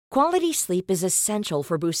Quality sleep is essential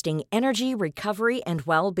for boosting energy, recovery, and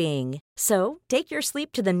well-being. So, take your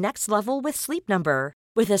sleep to the next level with Sleep Number.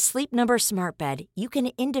 With a Sleep Number smart bed, you can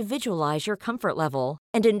individualize your comfort level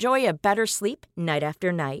and enjoy a better sleep night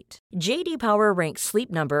after night. J.D. Power ranks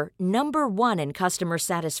Sleep Number number one in customer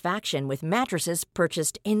satisfaction with mattresses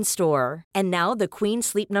purchased in-store. And now the Queen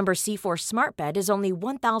Sleep Number C4 smart bed is only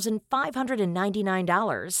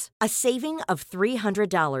 $1,599, a saving of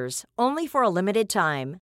 $300, only for a limited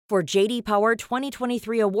time. For J.D. Power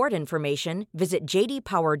 2023 award information, visit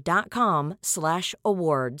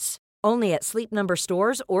jdpower.com/awards. Only at Sleep Number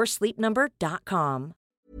stores or sleepnumber.com.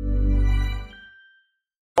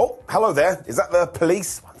 Oh, hello there. Is that the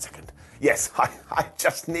police? 1 second. Yes, I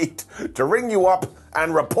just need to ring you up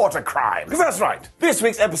and report a crime. Because that's right. This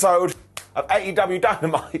week's episode of AEW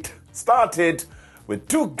Dynamite started with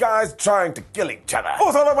two guys trying to kill each other.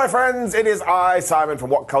 Also, hello, my friends. It is I, Simon from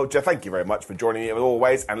What Culture. Thank you very much for joining me as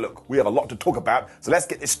always. And look, we have a lot to talk about, so let's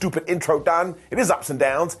get this stupid intro done. It is ups and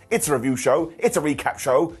downs. It's a review show. It's a recap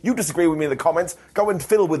show. You disagree with me in the comments. Go and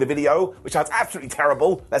fiddle with the video, which sounds absolutely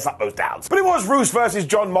terrible. Let's up those downs. But it was Roos versus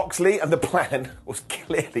Jon Moxley, and the plan was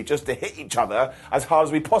clearly just to hit each other as hard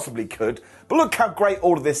as we possibly could. But look how great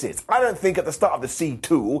all of this is. I don't think at the start of the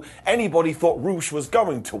C2 anybody thought Roos was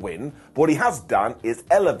going to win, but what he has done is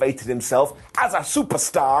elevated himself as a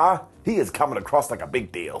superstar. He is coming across like a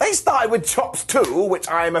big deal. They started with Chops 2, which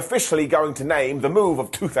I am officially going to name the move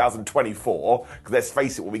of 2024, because let's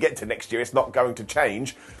face it, when we get to next year, it's not going to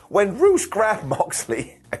change. When Roos grabbed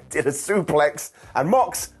Moxley and did a suplex, and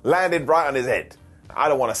Mox landed right on his head. I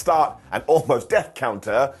don't want to start an almost death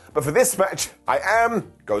counter, but for this match,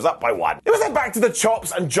 goes up by 1. It was then back to the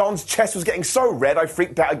chops, and John's chest was getting so red I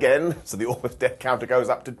freaked out again, so the almost death counter goes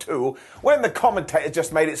up to 2, when the commentators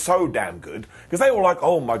just made it so damn good, because they were like,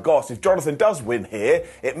 oh my gosh, if Jonathan does win here,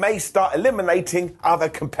 it may start eliminating other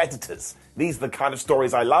competitors. These are the kind of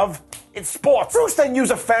stories I love. It's sports. Roos then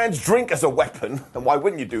used a fan's drink as a weapon, and why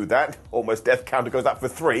wouldn't you do that? Almost death counter goes up for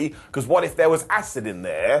 3, because what if there was acid in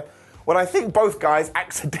there? When I think both guys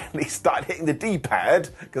accidentally started hitting the D-pad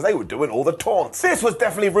because they were doing all the taunts. This was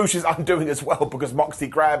definitely Roos's undoing as well, because Moxley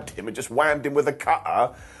grabbed him and just whammed him with a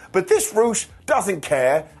cutter. But this Roos doesn't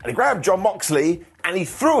care, and he grabbed Jon Moxley and he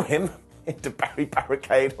threw him into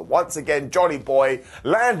barricade. Once again, Johnny Boy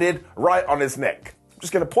landed right on his neck.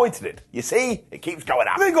 Just going to point at it. You see? It keeps going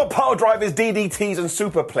up. Then you got pile drivers, DDTs and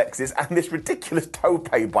superplexes, and this ridiculous tope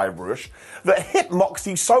by Rush that hit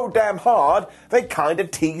Moxie so damn hard they kind of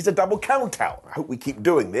teased a double count out. I hope we keep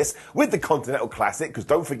doing this with the Continental Classic, because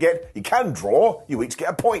don't forget, you can draw, you each get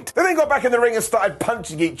a point. Then they got back in the ring and started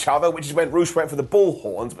punching each other, which is when Rush went for the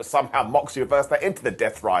bullhorns, but somehow Moxie reversed that into the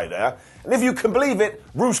Death Rider. And if you can believe it,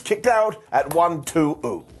 Rush kicked out at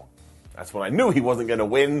 1-2-0. That's when I knew he wasn't going to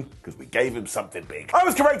win, because we gave him something big. I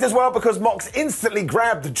was correct as well, because Mox instantly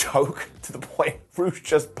grabbed the joke to the point Roos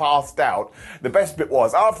just passed out. The best bit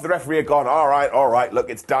was, after the referee had gone, all right,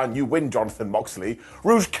 look, it's done, you win, Jonathan Moxley,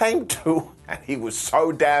 Roos came to, and he was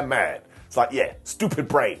so damn mad. It's like, yeah, stupid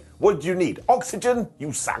brain. What do you need? Oxygen?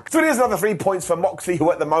 You suck. So there's another 3 points for Moxley,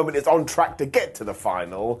 who at the moment is on track to get to the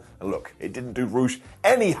final. And look, it didn't do Roos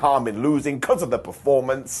any harm in losing because of the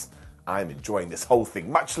performance. I'm enjoying this whole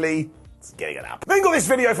thing muchly. It's getting it up. Then you got this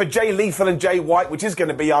video for Jay Lethal and Jay White, which is going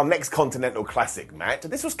to be our next Continental Classic match.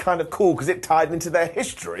 And this was kind of cool because it tied into their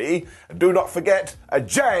history. And do not forget,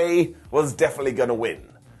 Jay was definitely going to win.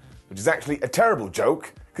 Which is actually a terrible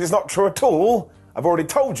joke, because it's not true at all. I've already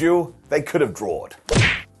told you they could have drawed.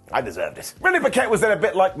 I deserved it. Renee Paquette was then a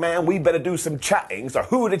bit like, man, we better do some chatting. So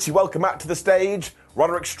who did she welcome out to the stage?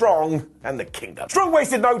 Roderick Strong and the Kingdom. Strong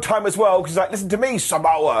wasted no time as well, because he's like, listen to me,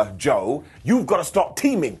 Samoa Joe. You've got to stop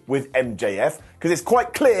teaming with MJF, because it's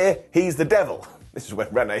quite clear he's the devil. This is when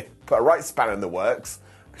Renee put a right spanner in the works,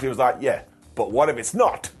 because he was like, yeah, but what if it's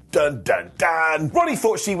not? Dun, dun, dun. Ronnie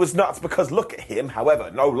thought she was nuts because look at him.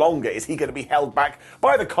 However, no longer is he going to be held back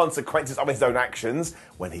by the consequences of his own actions.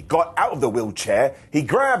 When he got out of the wheelchair, he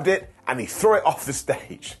grabbed it and he threw it off the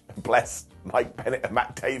stage. Bless Mike Bennett and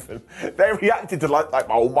Matt Taven. They reacted to like,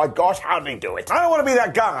 oh my gosh, how did he do it? I don't want to be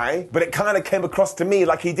that guy, but it kind of came across to me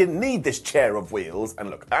like he didn't need this chair of wheels. And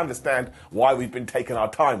look, I understand why we've been taking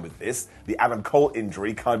our time with this. The Adam Cole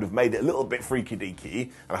injury kind of made it a little bit freaky-deaky,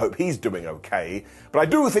 and I hope he's doing okay. But I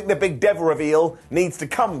do think the big devil reveal needs to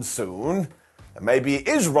come soon. And maybe it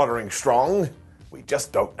is Roderick Strong. We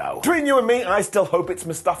just don't know. Between you and me, I still hope it's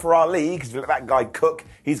Mustafa Ali, because if you let that guy cook,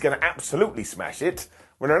 he's going to absolutely smash it.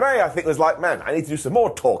 When Renee, I think, was like, man, I need to do some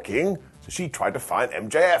more talking, So she tried to find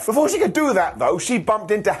MJF. Before she could do that, though, she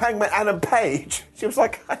bumped into Hangman Adam Page. She was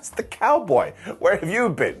like, "That's the cowboy. Where have you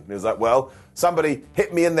been?" And he was like, "Well, somebody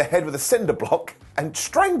hit me in the head with a cinder block and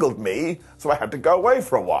strangled me, so I had to go away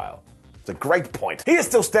for a while." It's a great point. He is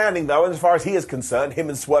still standing, though, and as far as he is concerned, him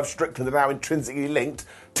and Swerve Strickland are now intrinsically linked,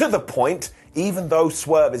 to the point, even though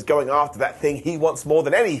Swerve is going after that thing he wants more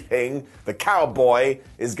than anything, the cowboy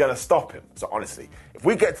is going to stop him. So honestly, if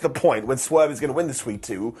we get to the point when Swerve is going to win the Sweet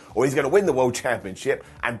 2, or he's going to win the World Championship,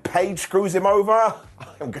 and Page screws him over,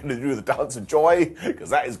 I'm going to do the Dance of Joy, because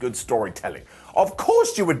that is good storytelling. Of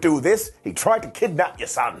course you would do this. He tried to kidnap your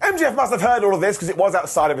son. MJF must have heard all of this because it was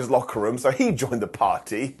outside of his locker room, so he joined the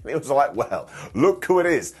party. He was like, "Well, look who it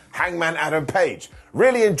is. Hangman Adam Page.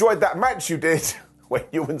 Really enjoyed that match you did when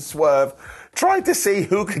you and Swerve tried to see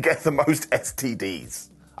who could get the most STDs."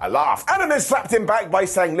 I laughed. Adam then slapped him back by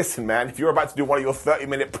saying, "Listen, man, if you're about to do one of your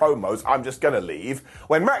 30-minute promos, I'm just going to leave."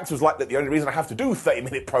 When Max was like, "That the only reason I have to do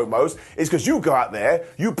 30-minute promos is because you go out there,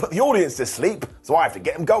 you put the audience to sleep, so I have to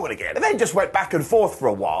get them going again." And then just went back and forth for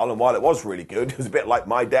a while, and while it was really good, it was a bit like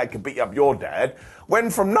my dad can beat up your dad, when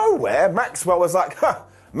from nowhere, Maxwell was like,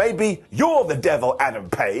 "Maybe you're the devil, Adam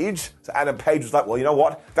Page." So Adam Page was like, "Well, you know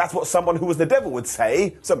what? That's what someone who was the devil would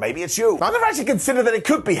say, so maybe it's you." I've never actually considered that it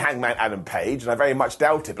could be Hangman Adam Page, and I very much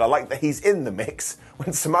doubt it, but I like that he's in the mix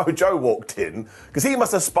when Samoa Joe walked in, because he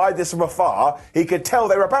must have spied this from afar. He could tell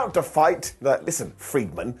they were about to fight. Like, "Listen,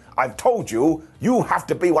 Friedman, I've told you, you have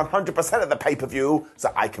to be 100% of the pay-per-view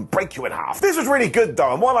so I can break you in half." This was really good,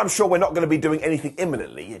 though, and while I'm sure we're not going to be doing anything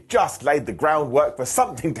imminently, it just laid the groundwork for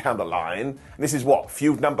something down the line. And this is what,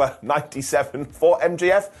 feud number 97 for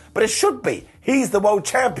MJF? But it should be. He's the world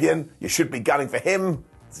champion. You should be gunning for him.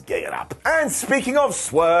 Let's get it up. And speaking of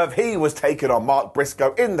Swerve, he was taking on Mark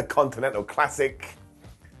Briscoe in the Continental Classic.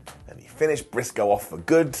 And he finished Briscoe off for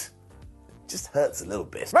good. Just hurts a little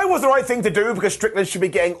bit. That was the right thing to do because Strickland should be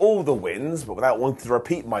getting all the wins, but without wanting to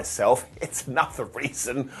repeat myself, it's another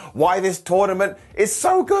reason why this tournament is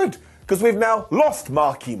so good. Because we've now lost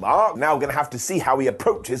Marky Mark. Now we're going to have to see how he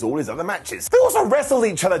approaches all his other matches. They also wrestled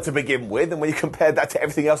each other to begin with, and when you compared that to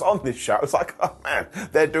everything else on this show, it's like, oh man,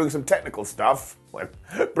 they're doing some technical stuff when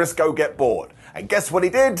Briscoe get bored. And guess what he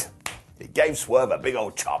did? He gave Swerve a big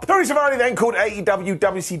old chop. Tony Schiavone then called AEW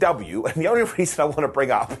WCW, and the only reason I want to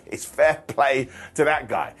bring up is fair play to that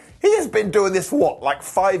guy. He has been doing this for what, like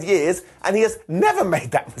 5 years, and he has never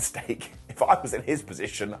made that mistake. If I was in his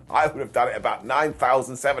position, I would have done it about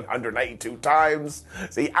 9,782 times.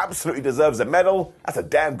 So he absolutely deserves a medal. That's a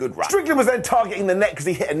damn good run. Strickland was then targeting the neck because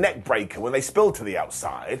he hit a neck breaker when they spilled to the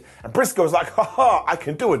outside. And Briscoe was like, "Ha, I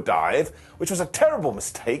can do a dive," which was a terrible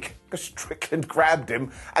mistake because Strickland grabbed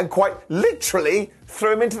him and quite literally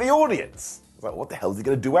threw him into the audience. I was like, what the hell is he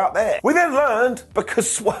going to do out there? We then learned because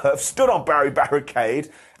Swerve stood on Barry Barricade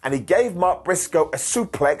and he gave Mark Briscoe a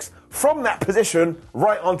suplex from that position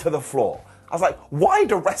right onto the floor. I was like, why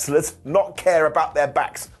do wrestlers not care about their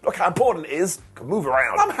backs? Look how important it is. Can move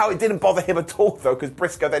around. Somehow it didn't bother him at all, though, because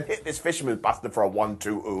Briscoe then hit this Fisherman Buster for a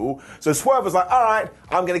 1-2-ooh. So Swerve was like, all right,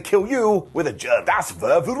 I'm going to kill you with a German. Das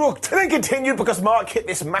verrückt. And then continued because Mark hit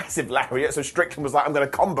this massive lariat, so Strickland was like, I'm going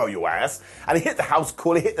to combo your ass. And he hit the house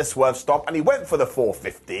call, he hit the Swerve stomp, and he went for the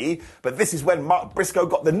 450. But this is when Mark Briscoe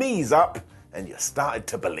got the knees up, and you started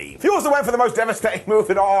to believe. He also went for the most devastating move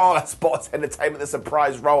in all sports entertainment, the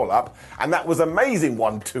surprise roll-up, and that was amazing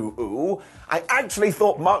 1-2-ooh. I actually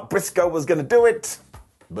thought Mark Briscoe was going to do it,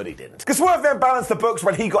 but he didn't. Because Swerve then balanced the books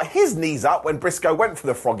when he got his knees up when Briscoe went for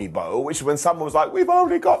the froggy bow, which is when someone was like, we've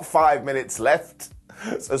only got 5 minutes left.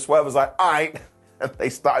 So Swerve was like, all right. And they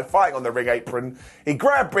started fighting on the ring apron. He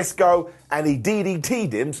grabbed Briscoe and he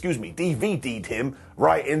DVD'd him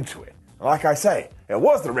right into it. Like I say, it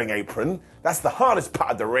was the ring apron. That's the hardest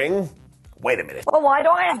part of the ring. Wait a minute. Well, why do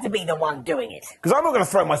I have to be the one doing it? Because I'm not going to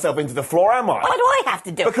throw myself into the floor, am I? Why do I have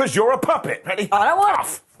to do it? Because you're a puppet. Ready? I don't want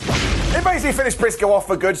Off. It basically finished Briscoe off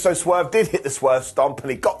for good, so Swerve did hit the Swerve stomp and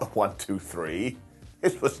he got the 1-2-3.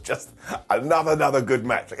 This was just another good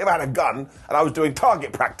match. Like if I had a gun and I was doing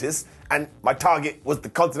target practice and my target was the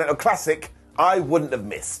Continental Classic, I wouldn't have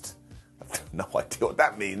missed. No idea what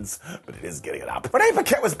that means, but it is getting it up. Renee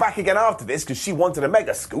Paquette was back again after this because she wanted a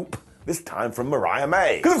mega scoop, this time from Mariah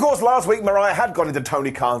May. Because, of course, last week Mariah had gone into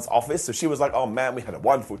Tony Khan's office, so she was like, oh man, we had a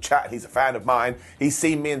wonderful chat, he's a fan of mine, he's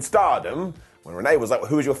seen me in Stardom. When Renee was like, well,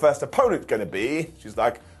 who is your first opponent going to be? She's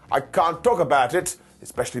like, I can't talk about it,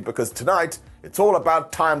 especially because tonight it's all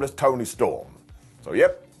about timeless Tony Storm. So,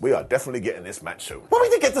 yep. We are definitely getting this match soon. Well, we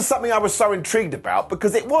did get to something I was so intrigued about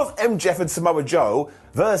because it was MJF and Samoa Joe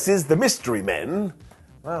versus the Mystery Men.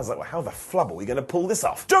 I was like, well, how the flub are we going to pull this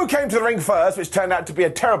off? Joe came to the ring first, which turned out to be a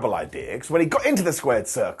terrible idea, because when he got into the squared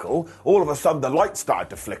circle, all of a sudden the lights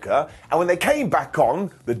started to flicker, and when they came back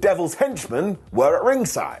on, the Devil's henchmen were at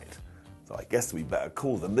ringside. So I guess we better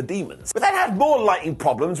call them the Demons. But they had more lighting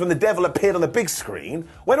problems when the Devil appeared on the big screen,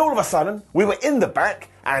 when all of a sudden we were in the back,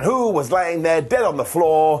 and who was laying there dead on the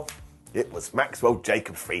floor? It was Maxwell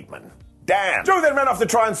Jacob Friedman. Damn. Joe then ran off to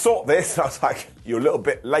try and sort this. I was like, you're a little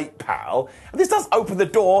bit late, pal. And this does open the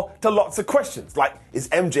door to lots of questions. Like, is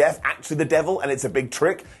MJF actually the devil and it's a big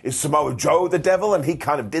trick? Is Samoa Joe the devil and he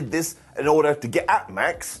kind of did this in order to get at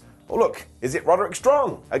Max? Well, look, is it Roderick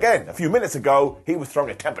Strong? Again, a few minutes ago, he was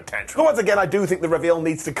throwing a temper tantrum. But once again, I do think the reveal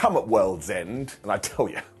needs to come at World's End. And I tell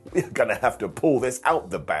you, we're going to have to pull this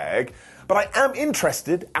out the bag. But I am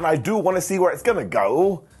interested, and I do want to see where it's going to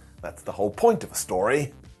go. That's the whole point of a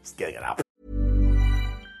story. Just getting it up.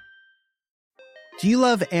 Do you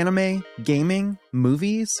love anime, gaming,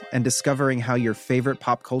 movies, and discovering how your favorite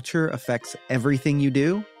pop culture affects everything you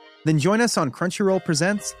do? Then join us on Crunchyroll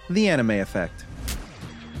Presents The Anime Effect.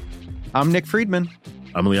 I'm Nick Friedman.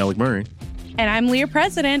 I'm Lee Alec Murray. And I'm Leah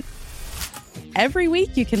President. Every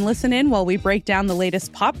week you can listen in while we break down the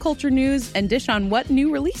latest pop culture news and dish on what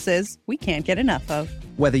new releases we can't get enough of.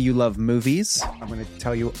 Whether you love movies, I'm going to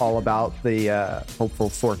tell you all about the hopeful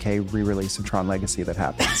 4K re-release of Tron Legacy that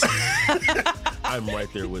happens. I'm right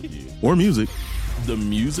there with you. Or music. The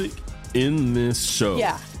music in this show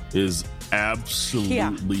is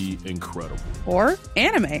absolutely incredible. Or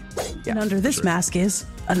anime. And under this mask is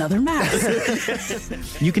another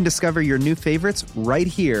mask. You can discover your new favorites right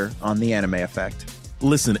here on The Anime Effect.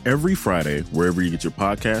 Listen every Friday wherever you get your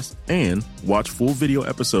podcasts and watch full video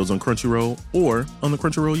episodes on Crunchyroll or on the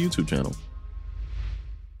Crunchyroll YouTube channel.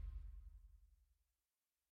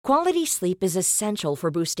 Quality sleep is essential for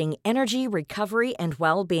boosting energy, recovery, and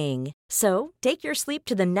well-being. So, take your sleep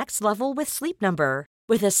to the next level with Sleep Number.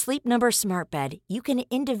 With a Sleep Number smart bed, you can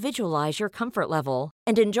individualize your comfort level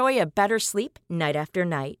and enjoy a better sleep night after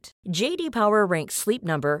night. J.D. Power ranks Sleep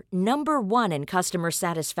Number number 1 in customer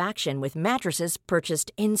satisfaction with mattresses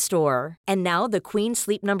purchased in-store. And now the Queen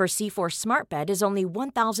Sleep Number C4 smart bed is only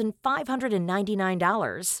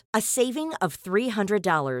 $1,599, a saving of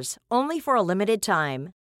 $300, only for a limited time.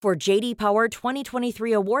 For J.D. Power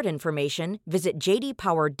 2023 award information, visit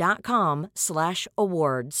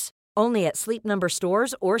jdpower.com/awards. Only at Sleep Number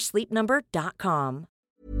stores or sleepnumber.com.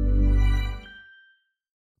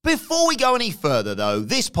 Before we go any further, though,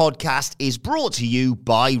 this podcast is brought to you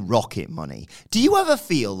by Rocket Money. Do you ever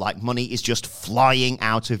feel like money is just flying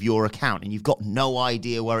out of your account and you've got no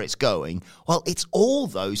idea where it's going? Well, it's all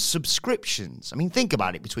those subscriptions. I mean, think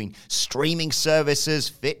about it. Between streaming services,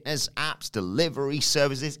 fitness apps, delivery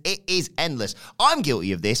services, it is endless. I'm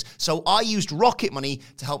guilty of this, so I used Rocket Money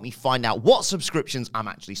to help me find out what subscriptions I'm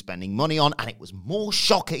actually spending money on, and it was more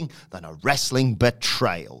shocking than a wrestling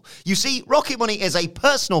betrayal. You see, Rocket Money is a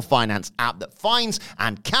personal finance app that finds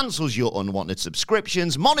and cancels your unwanted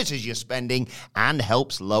subscriptions, monitors your spending, and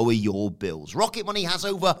helps lower your bills. Rocket Money has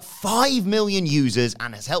over 5 million users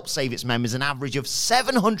and has helped save its members an average of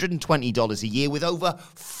 $720 a year, with over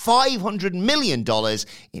 $500 million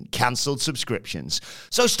in cancelled subscriptions.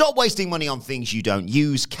 So stop wasting money on things you don't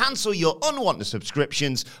use. Cancel your unwanted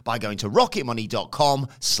subscriptions by going to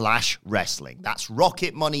rocketmoney.com/wrestling. That's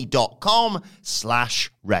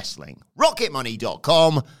rocketmoney.com/wrestling.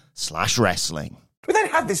 rocketmoney.com/wrestling. We then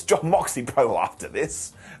had this John Moxley promo after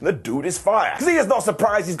this, and the dude is fire. Because he is not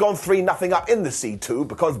surprised he's gone 3-0 up in the C2,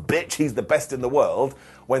 because, bitch, he's the best in the world.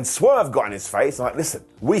 When Swerve got in his face, I'm like, listen,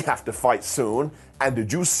 we have to fight soon, and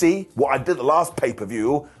did you see what I did the last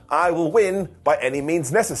pay-per-view? I will win by any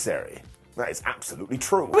means necessary. That is absolutely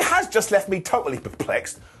true. It has just left me totally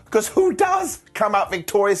perplexed, because who does come out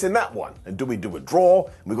victorious in that one? And do we do a draw?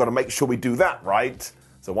 And we've got to make sure we do that right.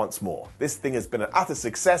 So once more, this thing has been an utter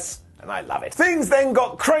success, and I love it. Things then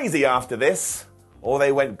got crazy after this, or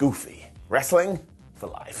they went goofy. Wrestling for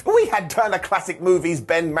life. We had Turner Classic Movies'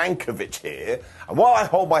 Ben Mankiewicz here, and while I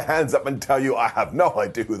hold my hands up and tell you I have no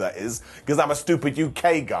idea who that is, because I'm a stupid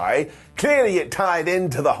UK guy, clearly it tied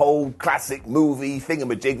into the whole classic movie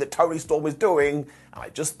thingamajig that Tony Storm is doing, and I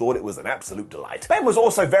just thought it was an absolute delight. Ben was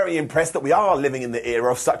also very impressed that we are living in the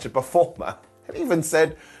era of such a performer, and even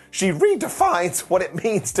said, she redefines what it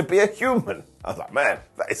means to be a human. I was like, man,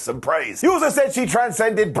 that is some praise. He also said she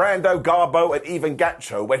transcended Brando, Garbo, and even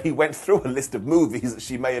Gacho when he went through a list of movies that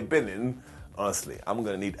she may have been in. Honestly, I'm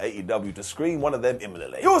going to need AEW to screen one of them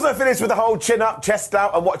imminently. He also finished with the whole chin up, chest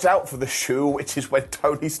out, and watch out for the shoe, which is when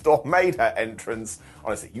Toni Storm made her entrance.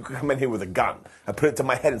 Honestly, you could come in here with a gun and put it to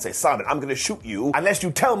my head and say, Simon, I'm going to shoot you unless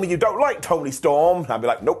you tell me you don't like Toni Storm. And I'd be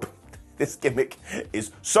like, nope. This gimmick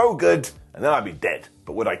is so good, and then I'd be dead.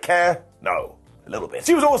 But would I care? No. A little bit.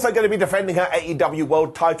 She was also going to be defending her AEW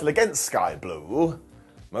World title against Sky Blue,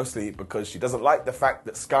 mostly because she doesn't like the fact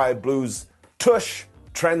that Sky Blue's tush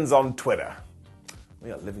trends on Twitter.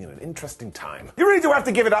 We are living in an interesting time. You really do have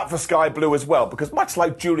to give it up for Sky Blue as well, because much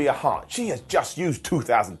like Julia Hart, she has just used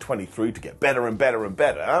 2023 to get better and better and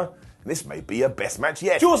better, and this may be her best match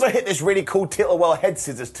yet. She also hit this really cool tilt-a-whirl head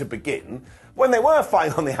scissors to begin. When they were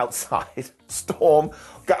fighting on the outside, Storm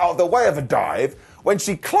got out of the way of a dive when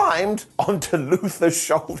she climbed onto Luther's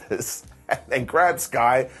shoulders and then grabbed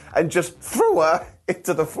Sky and just threw her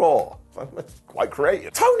into the floor. That's quite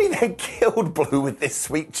creative. Tony then killed Blue with this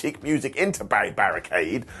sweet cheek music into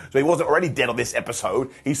barricade, so he wasn't already dead on this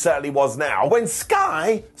episode. He certainly was now. When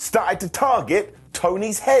Sky started to target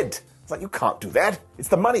Tony's head. It's like, you can't do that. It's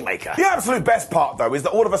the moneymaker. The absolute best part, though, is that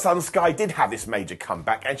all of a sudden Sky did have this major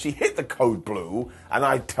comeback and she hit the code blue, and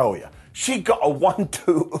I tell you, she got a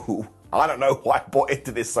 1-2. I don't know why I bought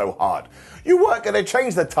into this so hard. You weren't going to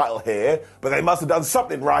change the title here, but they must have done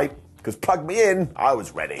something right, because plug me in, I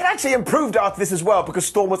was ready. It actually improved after this as well, because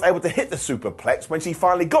Storm was able to hit the superplex when she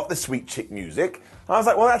finally got the sweet chick music. And I was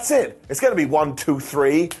like, well, that's it. It's going to be 1, 2,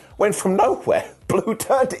 3. When from nowhere, Blue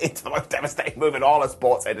turned it into the most devastating move in all of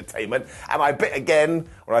sports entertainment. And I bit again,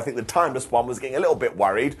 where I think the timeless one was getting a little bit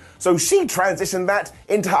worried. So she transitioned that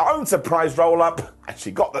into her own surprise roll-up, and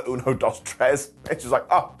she got the Uno Dos Tres. And she was like,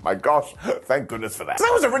 oh my gosh, thank goodness for that. So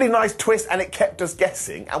that was a really nice twist, and it kept us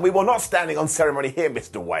guessing. And we were not standing on ceremony here,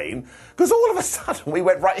 Mr. Wayne, because all of a sudden we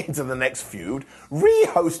went right into the next feud.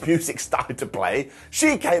 Re-host music started to play.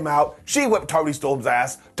 She came out, she whipped Tony Storm's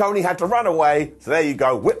ass. Tony had to run away. So there you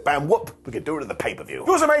go, whip, bam, whoop. We could do it at the pay-per-view.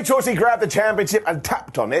 She also made sure she grabbed the championship and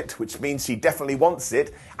tapped on it, which means she definitely wants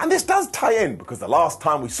it. And this does tie in, because the last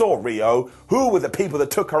time we saw Rio, who were the people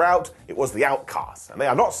that took her out? It was the Outcasts. And they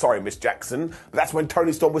are not sorry, Miss Jackson, but that's when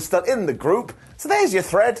Tony Storm was still in the group. So there's your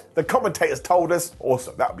thread. The commentators told us.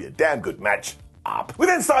 Also, that would be a damn good match. Up. We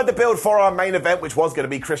then started the build for our main event, which was going to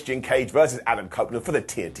be Christian Cage versus Adam Copeland for the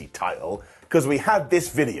TNT title, because we had this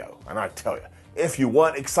video, and I tell you, if you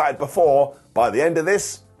weren't excited before, by the end of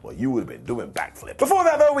this, well, you would have been doing backflips. Before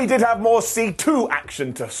that, though, we did have more C2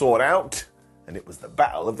 action to sort out, and it was the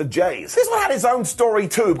Battle of the Jays. This one had its own story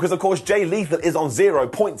too, because of course Jay Lethal is on 0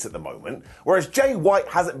 points at the moment, whereas Jay White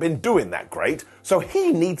hasn't been doing that great, so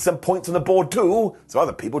he needs some points on the board too, so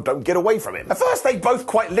other people don't get away from him. At first they both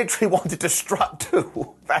quite literally wanted to strut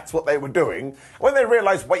too. That's what they were doing. When they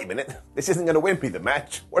realised, wait a minute, this isn't going to win me the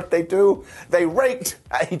match, what did they do? They raked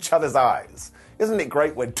at each other's eyes. Isn't it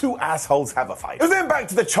great when two assholes have a fight? It was then back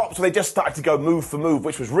to the chops where they just started to go move for move,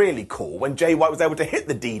 which was really cool when Jay White was able to hit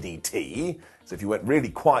the DDT. So if you went really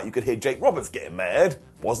quiet, you could hear Jake Roberts getting mad.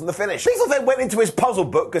 Wasn't the finish. Lethal then went into his puzzle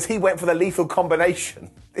book because he went for the lethal combination.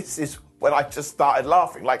 This is when I just started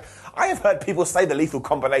laughing. Like, I have heard people say the lethal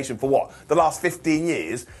combination for what? The last 15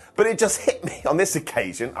 years? But it just hit me on this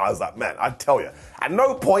occasion. I was like, man, I tell you, at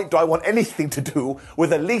no point do I want anything to do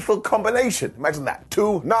with a lethal combination. Imagine that.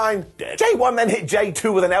 2, 9, dead. J1 then hit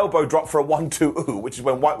J2 with an elbow drop for a 1-2, which is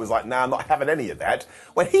when White was like, nah, I'm not having any of that.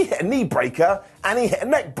 When he hit a knee breaker and he hit a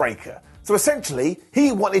neck breaker. So essentially,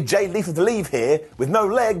 he wanted Jay Lethal to leave here with no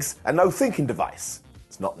legs and no thinking device.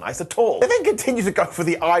 It's not nice at all. They then continue to go for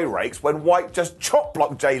the eye rakes when White just chop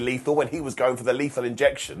blocked Jay Lethal when he was going for the lethal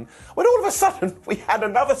injection, when all of a sudden we had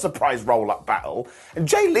another surprise roll-up battle, and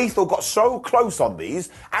Jay Lethal got so close on these,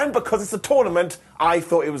 and because it's a tournament, I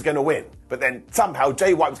thought he was going to win. But then somehow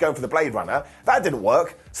Jay White was going for the Blade Runner. That didn't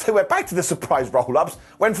work, so we're back to the surprise roll-ups,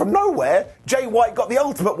 when from nowhere, Jay White got the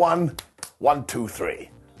ultimate one. 1, 2, 3.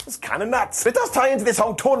 It's kind of nuts. But it does tie into this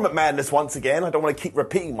whole tournament madness once again. I don't want to keep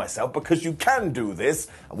repeating myself because you can do this.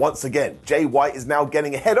 And once again, Jay White is now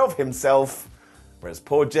getting ahead of himself, whereas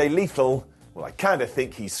poor Jay Lethal, well, I kind of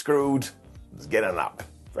think he's screwed. He's getting up.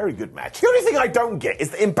 Very good match. The only thing I don't get is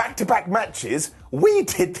that in back-to-back matches, we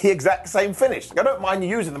did the exact same finish. I don't mind you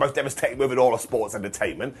using the most devastating move in all of sports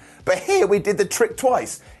entertainment, but here we did the trick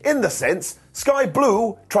twice. In the sense, Sky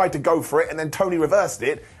Blue tried to go for it and then Tony reversed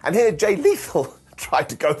it, and here Jay Lethal tried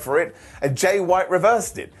to go for it, and Jay White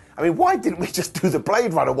reversed it. I mean, why didn't we just do the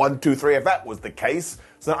Blade Runner 1, 2, 3 if that was the case?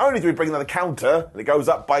 So not only do we bring another counter, and it goes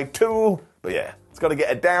up by 2, but yeah, it's got to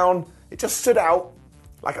get it down. It just stood out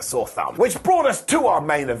like a sore thumb. Which brought us to our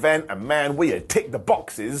main event, and man, we had ticked the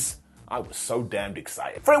boxes. I was so damned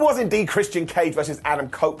excited. For it was indeed Christian Cage versus Adam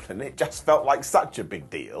Copeland. It just felt like such a big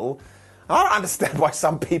deal. I don't understand why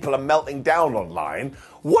some people are melting down online.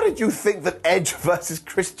 What did you think that Edge versus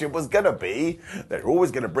Christian was going to be? They're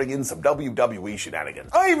always going to bring in some WWE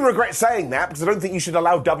shenanigans. I even regret saying that because I don't think you should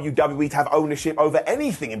allow WWE to have ownership over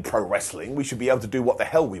anything in pro wrestling. We should be able to do what the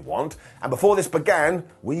hell we want. And before this began,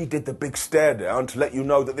 we did the big stare down to let you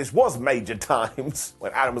know that this was major times.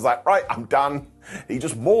 When Adam was like, right, I'm done. He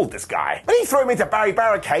just mauled this guy. Then he threw him into Barry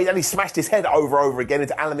Barricade and he smashed his head over again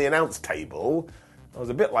into Alan the announce table. I was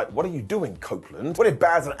a bit like, what are you doing, Copeland? What did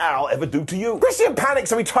Baz and Al ever do to you? Christian panicked,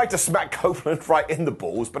 so he tried to smack Copeland right in the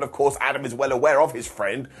balls, but of course Adam is well aware of his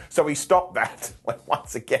friend, so he stopped that. When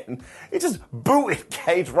once again, he just booted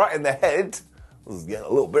Cage right in the head. It was getting a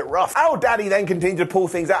little bit rough. Al Daddy then continued to pull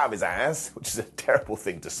things out of his ass, which is a terrible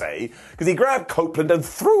thing to say, because he grabbed Copeland and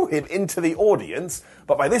threw him into the audience,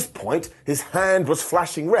 but by this point, his hand was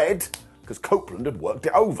flashing red, because Copeland had worked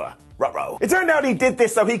it over. Ruh-roh. It turned out he did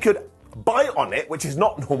this so he could bite on it, which is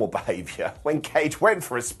not normal behaviour. When Cage went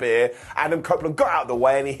for a spear, Adam Copeland got out of the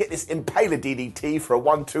way and he hit this impaler DDT for a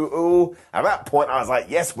 1-2 ooh. At that point, I was like,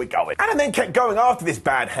 yes, we're going. Adam then kept going after this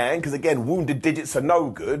bad hand, because again, wounded digits are no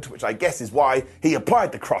good, which I guess is why he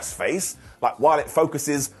applied the crossface. Like, while it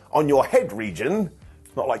focuses on your head region,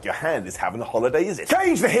 not like your hand is having a holiday, is it?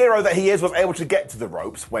 Cage, the hero that he is, was able to get to the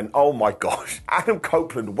ropes when, oh my gosh, Adam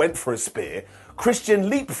Copeland went for a spear, Christian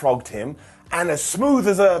leapfrogged him, and as smooth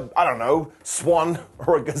as a, I don't know, swan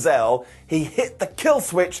or a gazelle, he hit the kill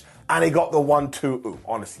switch and he got the 1-2 ooh.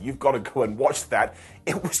 Honestly, you've got to go and watch that.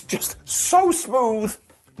 It was just so smooth.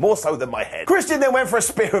 More so than my head. Christian then went for a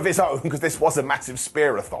spear of his own, because this was a massive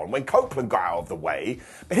spearathon, when Copeland got out of the way,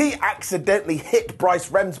 but he accidentally hit Bryce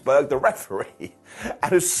Remsburg, the referee.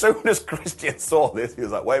 And as soon as Christian saw this, he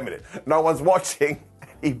was like, wait a minute, no one's watching.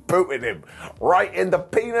 He booted him right in the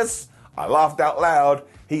penis. I laughed out loud.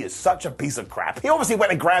 He is such a piece of crap. He obviously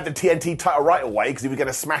went and grabbed the TNT title right away because he was going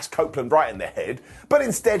to smash Copeland right in the head, but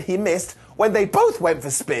instead he missed when they both went for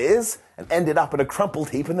spears and ended up in a crumpled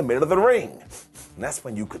heap in the middle of the ring. And that's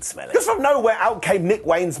when you could smell it. Just from nowhere, out came Nick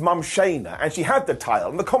Wayne's mum, Shayna, and she had the title.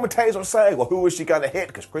 And the commentators were saying, well, who was she going to hit?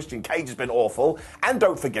 Because Christian Cage has been awful. And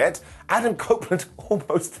don't forget, Adam Copeland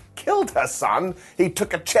almost killed her son. He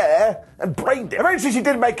took a chair and brained it. Eventually, she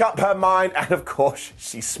did make up her mind, and of course,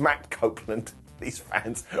 she smacked Copeland. These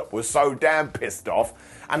fans were so damn pissed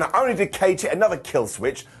off. And not only did Cage hit another kill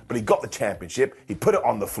switch, but he got the championship, he put it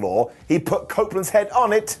on the floor, he put Copeland's head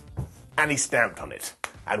on it, and he stamped on it.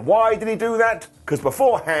 And why did he do that? Because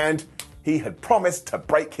beforehand, he had promised to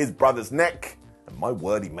break his brother's neck. And my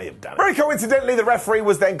word, he may have done it. Very coincidentally, the referee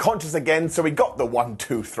was then conscious again, so he got the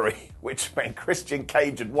 1-2-3, which meant Christian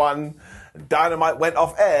Cage had won, and Dynamite went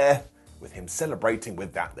off air, with him celebrating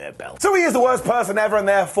with that there belt. So he is the worst person ever and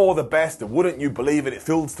therefore the best, and wouldn't you believe it, it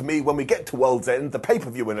feels to me when we get to World's End, the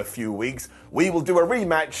pay-per-view in a few weeks, we will do a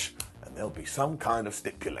rematch and there'll be some kind of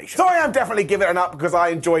stipulation. So I am definitely giving it an up because I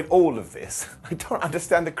enjoyed all of this. I don't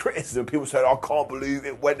understand the criticism. People say, I can't believe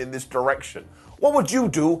it went in this direction. What would you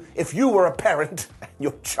do if you were a parent and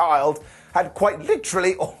your child had quite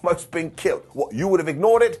literally almost been killed? What, you would have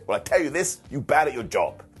ignored it? Well, I tell you this, you bad at your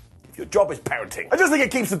job. Your job is parenting. I just think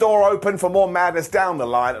it keeps the door open for more madness down the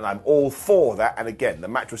line, and I'm all for that. And again, the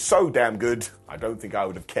match was so damn good, I don't think I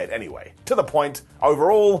would have cared anyway. To the point,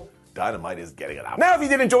 overall, Dynamite is getting it up. Now, if you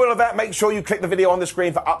did enjoy all of that, make sure you click the video on the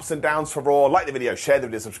screen for ups and downs for Raw. Like the video, share the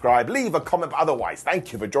video, subscribe, leave a comment. But otherwise,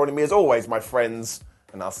 thank you for joining me as always, my friends,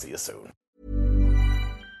 and I'll see you soon.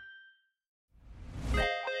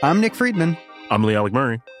 I'm Nick Friedman. I'm Lee Alec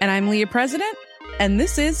Murray. And I'm Leah President. And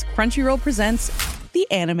this is Crunchyroll Presents The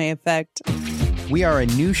Anime Effect. We are a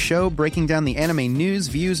new show breaking down the anime news,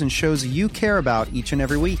 views, and shows you care about each and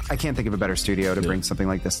every week. I can't think of a better studio to bring something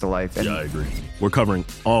like this to life. And I agree. We're covering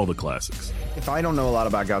all the classics. If I don't know a lot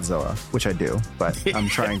about Godzilla, which I do, but I'm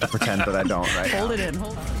trying to pretend that I don't right Hold now. it in,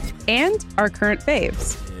 hold on. And our current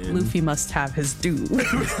faves. Luffy must have his due.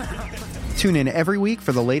 Tune in every week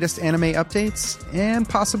for the latest anime updates and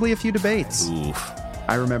possibly a few debates. Oof.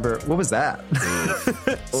 I remember, what was that?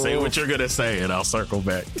 Say what you're going to say and I'll circle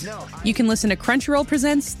back. You can listen to Crunchyroll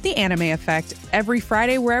Presents The Anime Effect every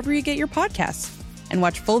Friday wherever you get your podcasts. And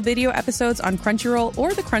watch full video episodes on Crunchyroll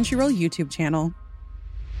or the Crunchyroll YouTube channel.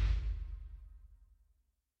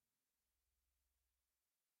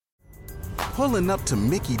 Pulling up to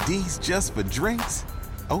Mickey D's just for drinks?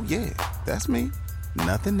 Oh yeah, that's me.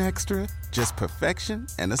 Nothing extra, just perfection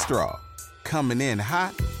and a straw. Coming in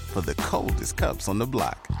hot for the coldest cups on the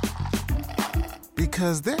block.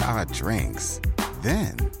 Because there are drinks.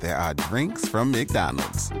 Then there are drinks from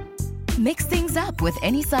McDonald's. Mix things up with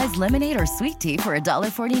any size lemonade or sweet tea for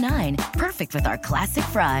 $1.49. Perfect with our classic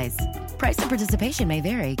fries. Price and participation may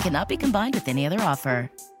vary. Cannot be combined with any other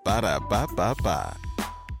offer. Ba-da-ba-ba-ba.